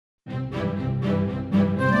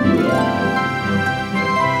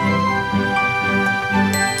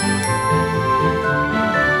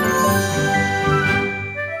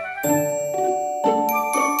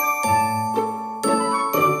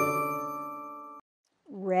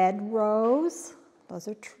red rose. Those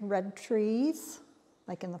are red trees,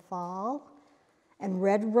 like in the fall. And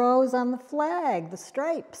red rose on the flag, the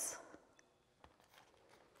stripes.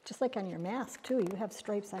 Just like on your mask, too. You have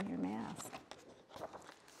stripes on your mask.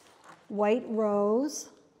 White rose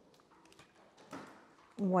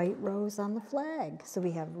on the flag. So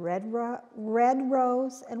we have red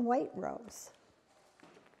rose and white rose.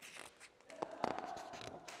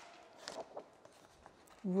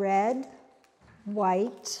 Red,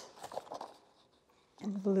 white,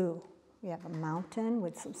 and blue. We have a mountain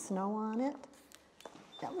with some snow on it.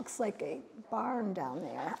 That looks like a barn down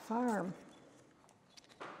there, farm.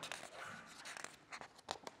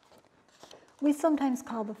 We sometimes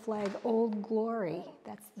call the flag Old Glory.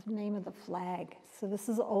 That's the name of the flag. So this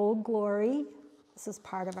is Old Glory. This is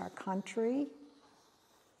part of our country.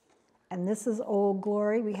 And this is Old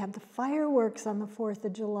Glory. We have the fireworks on the 4th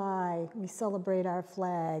of July. We celebrate our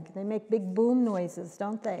flag. They make big boom noises,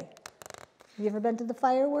 don't they? Have you ever been to the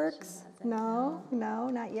fireworks? No,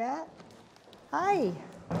 not yet. Hi.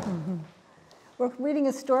 We're reading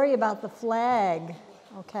a story about the flag,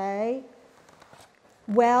 okay?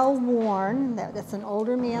 Well worn, that's an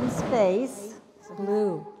older man's face. It's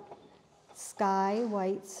blue. Sky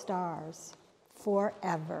white stars.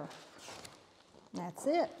 Forever. That's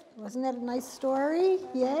it. Wasn't that a nice story?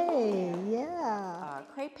 Yay, yeah.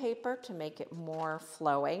 Crepe paper to make it more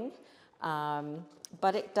flowing,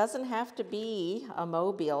 but it doesn't have to be a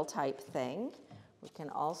mobile type thing. We can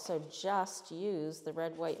also just use the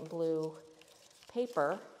red, white, and blue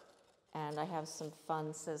paper, and I have some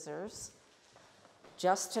fun scissors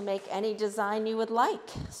just to make any design you would like.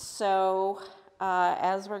 So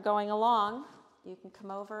as we're going along, you can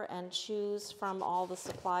come over and choose from all the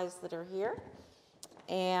supplies that are here,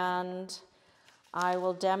 and I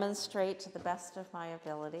will demonstrate to the best of my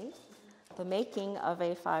ability the making of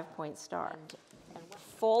a 5-point star. And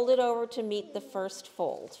fold it over to meet the first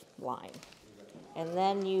fold line. And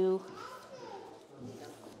then you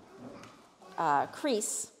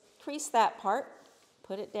crease that part,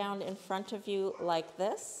 put it down in front of you like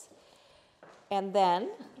this, and then,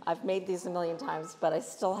 I've made these a million times, but I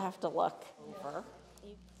still have to look over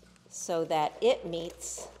so that it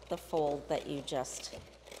meets the fold that you just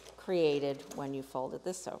created when you folded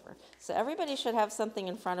this over. So everybody should have something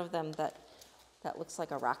in front of them that looks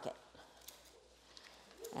like a rocket.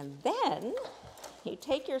 And then you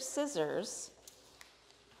take your scissors,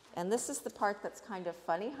 and this is the part that's kind of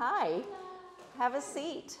funny. Hi, have a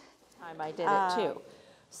seat. I did it too.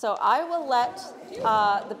 So I will let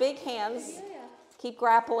the big hands keep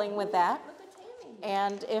grappling with that.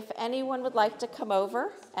 And if anyone would like to come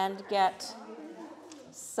over and get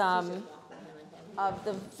some of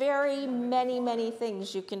the very many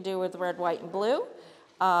things you can do with red, white, and blue,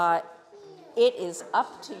 it is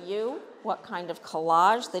up to you what kind of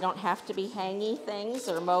collage. They don't have to be hangy things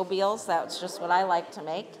or mobiles. That's just what I like to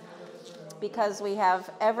make. Because we have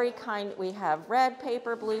every kind, we have red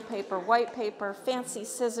paper, blue paper, white paper, fancy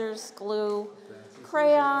scissors, glue,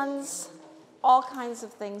 crayons, all kinds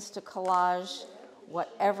of things to collage,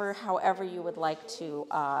 however you would like to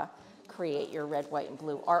create your red, white, and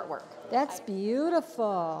blue artwork. That's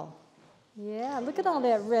beautiful. Yeah, look at all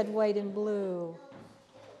that red, white, and blue.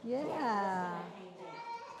 Yeah.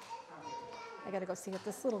 I gotta go see what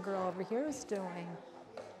this little girl over here is doing.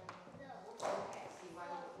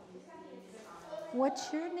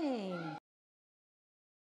 What's your name?